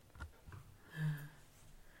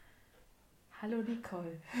Hallo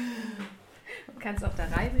Nicole. Du kannst auch da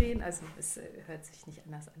reinreden, also es hört sich nicht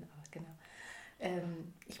anders an, aber genau.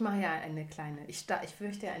 Ich mache ja ich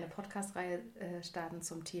möchte ja eine Podcast-Reihe starten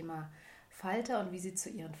zum Thema Falter und wie sie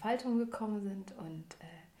zu ihren Faltungen gekommen sind und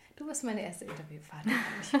du bist meine erste Interviewpartnerin.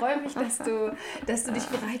 Ich freue mich, dass du dich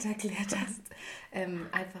bereit erklärt hast,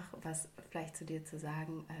 einfach was vielleicht zu dir zu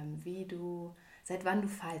sagen, seit wann du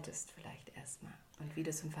faltest vielleicht erstmal und wie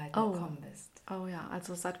du zum Falten gekommen bist. Oh ja,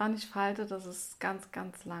 also seit wann ich falte, das ist ganz,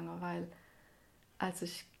 ganz lange, weil als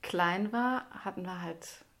ich klein war, hatten wir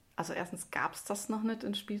halt, also erstens gab es das noch nicht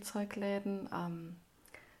in Spielzeugläden,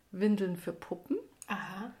 Windeln für Puppen.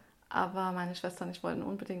 Aha. Aber meine Schwester und ich wollten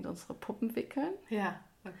unbedingt unsere Puppen wickeln. Ja,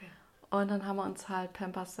 okay. Und dann haben wir uns halt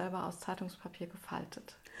Pampers selber aus Zeitungspapier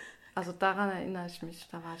gefaltet. Also daran erinnere ich mich,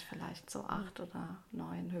 da war ich vielleicht so 8 oder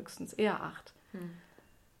 9, höchstens eher 8.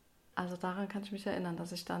 Also daran kann ich mich erinnern,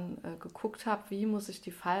 dass ich dann geguckt habe, wie muss ich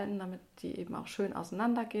die falten, damit die eben auch schön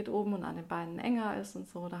auseinander geht oben und an den Beinen enger ist und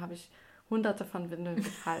so. Da habe ich hunderte von Windeln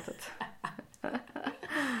gefaltet.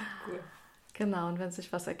 Cool. Genau, und wenn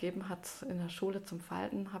sich was ergeben hat in der Schule zum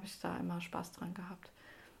Falten, habe ich da immer Spaß dran gehabt.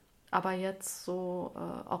 Aber jetzt so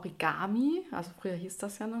Origami, also früher hieß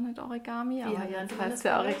das ja noch nicht Origami, aber jetzt heißt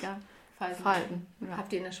ja Origami. Falten. Ja.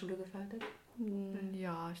 Habt ihr in der Schule gefaltet?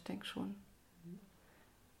 Ja, ich denke schon.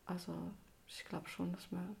 Also ich glaube schon,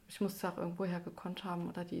 ich musste auch irgendwo her gekonnt haben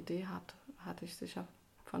oder die Idee hatte ich sicher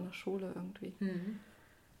von der Schule irgendwie.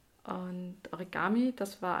 Und Origami,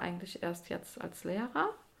 das war eigentlich erst jetzt als Lehrer.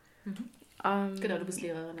 Genau, du bist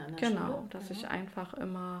Lehrerin an der Schule. Genau, dass ich einfach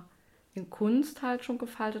immer in Kunst halt schon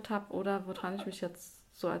gefaltet habe oder woran ich mich jetzt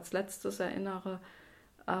so als letztes erinnere,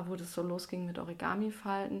 wo das so losging mit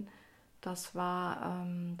Origami-Falten. Das war,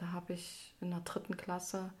 da habe ich in der 3.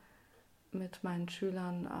 Klasse mit meinen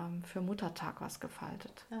Schülern für Muttertag was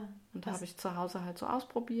gefaltet. Und da habe ich zu Hause halt so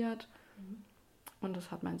ausprobiert. Und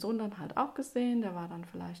das hat mein Sohn dann halt auch gesehen. Der war dann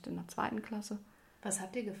vielleicht in der 2. Klasse. Was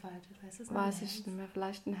habt ihr gefaltet? Weiß ich nicht mehr.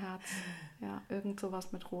 Vielleicht ein Herz. Ja, irgend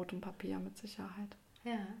sowas mit rotem Papier mit Sicherheit.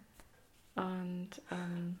 Ja. Und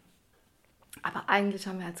aber eigentlich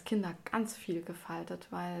haben wir als Kinder ganz viel gefaltet,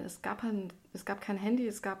 weil es gab kein Handy,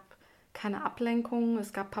 es gab keine Ablenkung,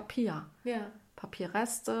 es gab Papier. Ja.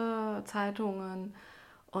 Papierreste, Zeitungen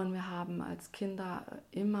und wir haben als Kinder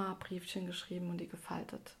immer Briefchen geschrieben und die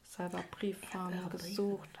gefaltet. Selber Briefformen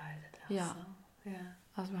gesucht. Ja.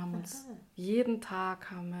 Also wir haben uns jeden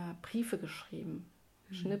Tag Briefe geschrieben,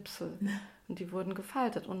 Schnipsel und die wurden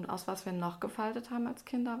gefaltet. Und aus was wir noch gefaltet haben als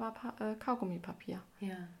Kinder war Kaugummipapier.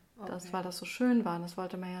 Ja. Okay. Weil das so schön war, das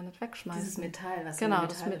wollte man ja nicht wegschmeißen. Dieses Metall, was genau,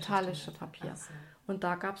 das metallische Papier. So. Und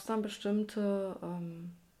da gab es dann bestimmte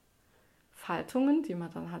Faltungen, die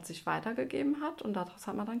man dann halt sich weitergegeben hat und daraus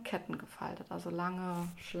hat man dann Ketten gefaltet, also lange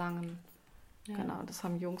Schlangen. Ja. Genau, das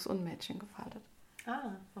haben Jungs und Mädchen gefaltet.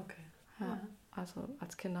 Ah, okay. Ja, also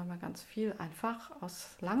als Kinder haben wir ganz viel einfach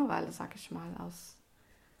aus Langeweile, sag ich mal, aus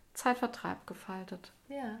Zeitvertreib gefaltet.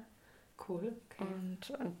 Ja, cool. Okay.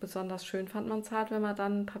 Und besonders schön fand man es halt, wenn man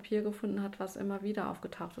dann Papier gefunden hat, was immer wieder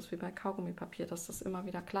aufgetaucht ist, wie bei Kaugummipapier, dass das immer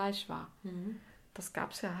wieder gleich war. Das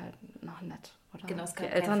gab es ja halt noch nicht. Oder? Genau, die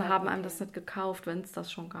Eltern haben einem das nicht gekauft, wenn es das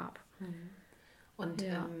schon gab. Und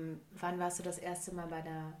wann warst du das erste Mal bei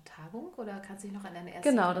der Tagung oder kannst du dich noch an deine erste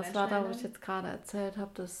Genau, das war da, wo ich jetzt gerade erzählt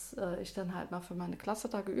habe, dass ich dann halt mal für meine Klasse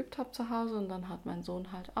da geübt habe zu Hause und dann hat mein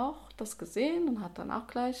Sohn halt auch das gesehen und hat dann auch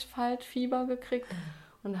gleich Faltfieber gekriegt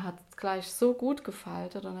und er hat gleich so gut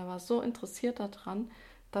gefaltet und er war so interessiert daran,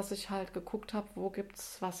 dass ich halt geguckt habe, wo gibt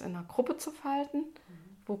es was in der Gruppe zu falten,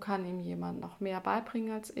 wo kann ihm jemand noch mehr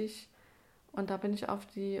beibringen als ich. Und da bin ich auf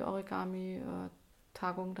die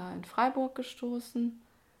Origami-Tagung da in Freiburg gestoßen,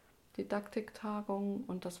 Didaktiktagung.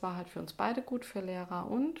 Und das war halt für uns beide gut, für Lehrer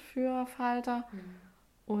und für Falter.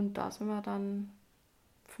 Und da sind wir dann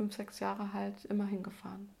 5, 6 Jahre halt immer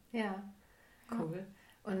hingefahren. Ja, cool. Ja.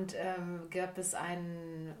 Und gab es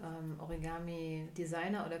einen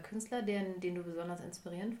Origami-Designer oder Künstler, den du besonders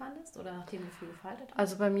inspirierend fandest oder nach dem du viel gefaltet hast?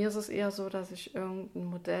 Also bei mir ist es eher so, dass ich irgendein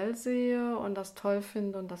Modell sehe und das toll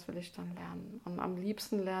finde und das will ich dann lernen. Und am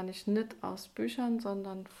liebsten lerne ich nicht aus Büchern,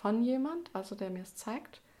 sondern von jemand, also der mir es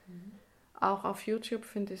zeigt. Auch auf YouTube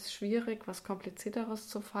finde ich es schwierig, was Komplizierteres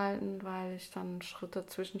zu falten, weil ich dann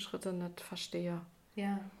Zwischenschritte nicht verstehe.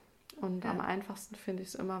 Ja. Und am einfachsten finde ich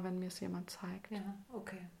es immer, wenn mir es jemand zeigt. Ja,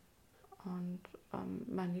 okay. Und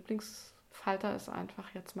mein Lieblingsfalter ist einfach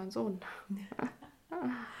jetzt mein Sohn.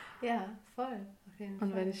 Ja, voll. Auf jeden Fall.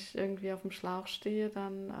 Und wenn ich irgendwie auf dem Schlauch stehe,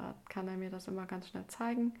 dann kann er mir das immer ganz schnell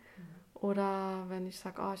zeigen. Oder wenn ich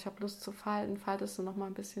sage, oh, ich habe Lust zu falten, faltest du noch mal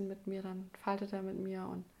ein bisschen mit mir, dann faltet er mit mir.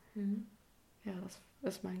 Und ja, das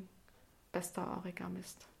ist mein bester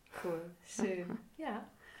Origamist. Cool, schön. Ja,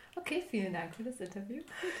 okay, vielen Dank für das Interview.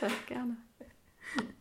 Bitte, gerne.